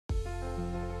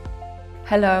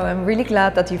Hello, I'm really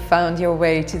glad that you found your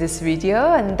way to this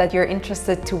video and that you're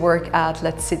interested to work at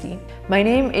LEDCity. My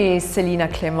name is Selina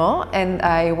Clément and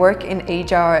I work in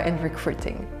HR and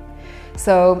recruiting.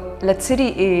 So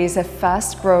LEDCity is a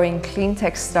fast-growing clean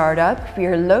tech startup. We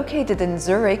are located in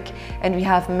Zurich and we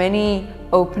have many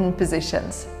open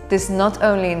positions. This not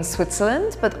only in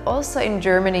Switzerland, but also in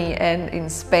Germany and in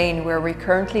Spain, where we're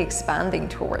currently expanding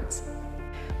towards.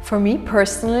 For me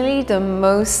personally, the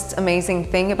most amazing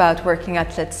thing about working at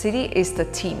LEDCity is the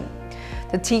team.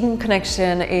 The team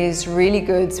connection is really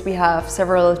good. We have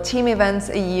several team events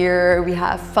a year, we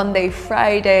have Fun Day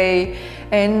Friday,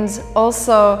 and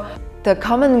also the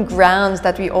common ground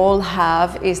that we all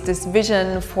have is this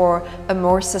vision for a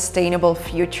more sustainable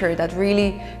future that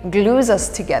really glues us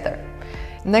together.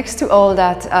 Next to all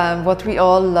that, what we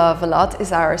all love a lot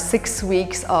is our 6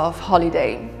 weeks of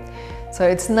holiday. So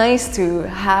it's nice to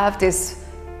have this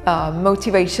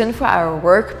motivation for our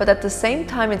work, but at the same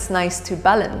time it's nice to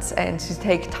balance and to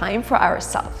take time for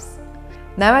ourselves.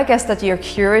 Now I guess that you're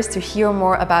curious to hear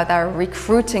more about our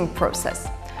recruiting process.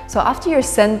 So after you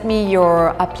send me your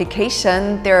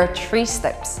application, there are 3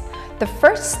 steps. The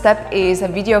first step is a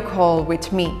video call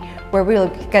with me, where we'll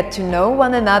get to know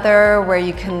one another, where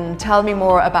you can tell me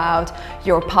more about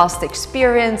your past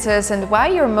experiences and why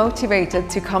you're motivated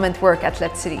to come and work at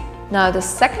LEDCity. Now, the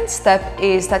second step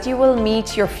is that you will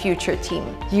meet your future team.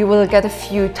 You will get a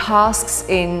few tasks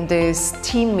in this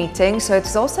team meeting, so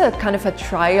it's also a kind of a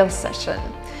trial session.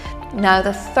 Now,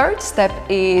 the third step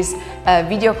is a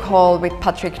video call with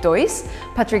Patrick Deuys.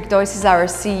 Patrick Deuys is our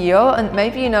CEO, and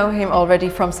maybe you know him already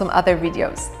from some other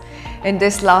videos. In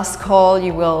this last call,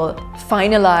 you will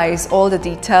finalize all the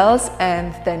details,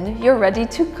 and then you're ready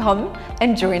to come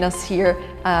and join us here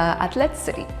at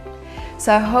LEDCity.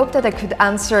 So I hope that I could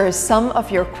answer some of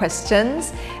your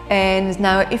questions. And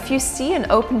now if you see an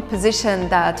open position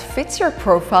that fits your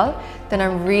profile, then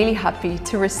I'm really happy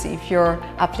to receive your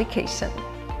application.